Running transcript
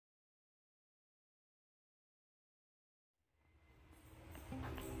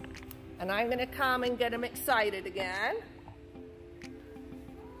And I'm gonna come and get him excited again.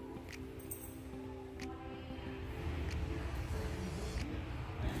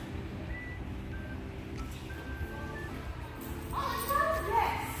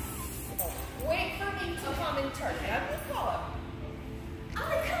 Wait for me to come and turn. Have me call him.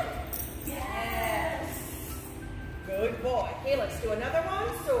 Ollie, come. Yes. Good boy. Okay, let's do another one.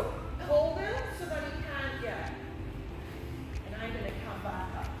 So hold him so that he can't get. And I'm going to come back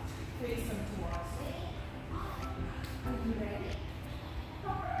up. Face him towards me. Are you ready?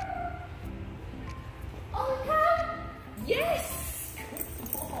 Ollie, come. Yes.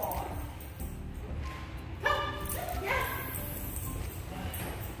 Good boy. Come. Yes.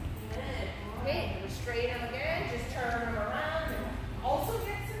 Okay, restrain him again, just turn him around and also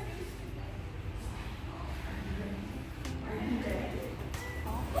get some used to it. Are you ready?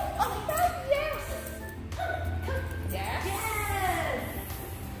 Oh, yes! Yes? Yes!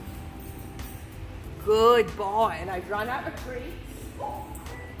 Good boy, and I've run out of treats. But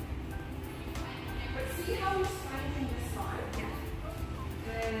see how he's finding this line?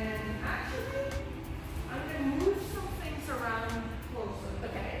 And actually, I'm going to move some things around closer.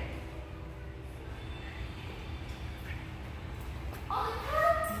 Okay.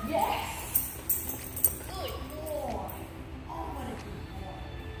 Yes! Good boy! Oh, what a good boy!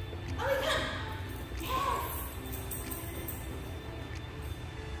 Ollie, come! Yes!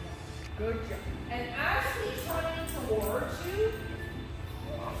 Good job. And as he's running towards you,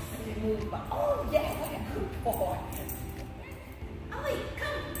 and you move back. Oh, yeah, what a good boy! Ollie,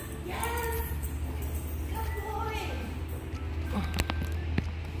 come! Yes! Good boy!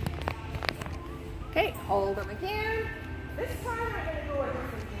 Okay, hold him again. This time I'm going to go a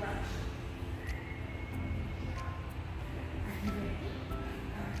different direction. Are you ready?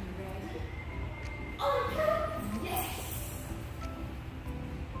 Are you ready? Oh, come! Yes!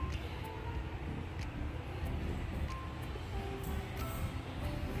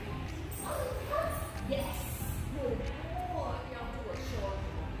 Oh, come! Yes! Good boy. Now do a short one.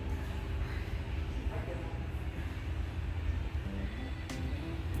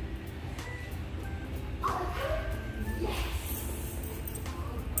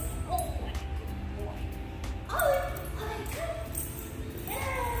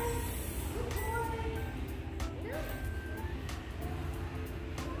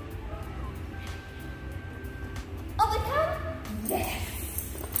 Oh, come! Yes! Yes!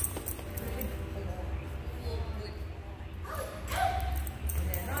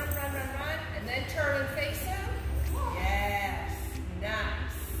 And then run, and then turn and face him. Yes!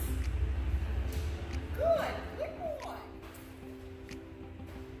 Nice! Good! Good boy!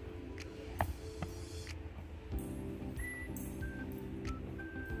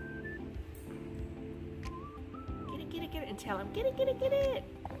 Get it, and tell him, get it!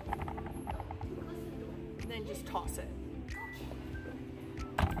 And then just toss it.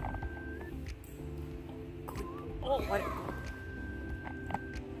 Oh, what a...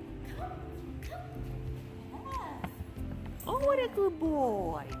 Oh, what a good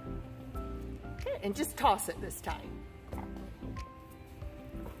boy. Okay, and just toss it this time. Oh,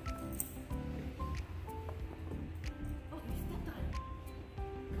 you stepped on it.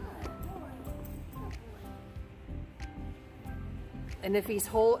 Good boy. And if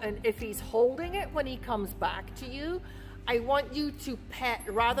he's holding it when he comes back to you, I want you to pet,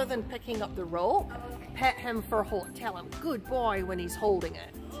 rather than picking up the rope, pet him for hold. Tell him, good boy, when he's holding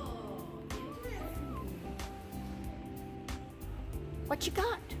it. What you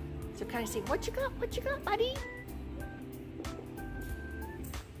got? So kind of say, what you got, buddy?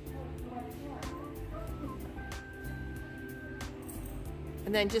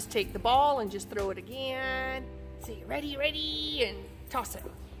 And then just take the ball and just throw it again. Say, ready, and toss it.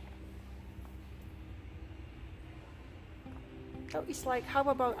 So he's like, how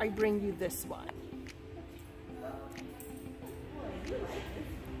about I bring you this one?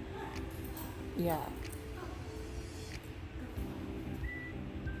 Yeah.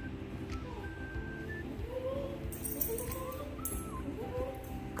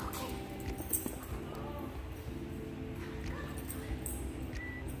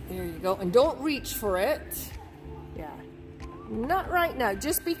 There you go. And don't reach for it. Yeah. Not right now.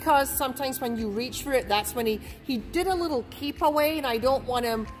 Just because sometimes when you reach for it, that's when he did a little keep away, and I don't want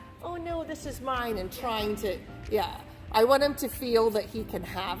him, oh no, this is mine, and trying to, yeah. I want him to feel that he can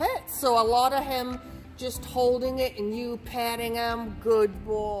have it. So a lot of him just holding it and you patting him, good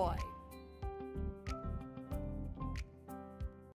boy.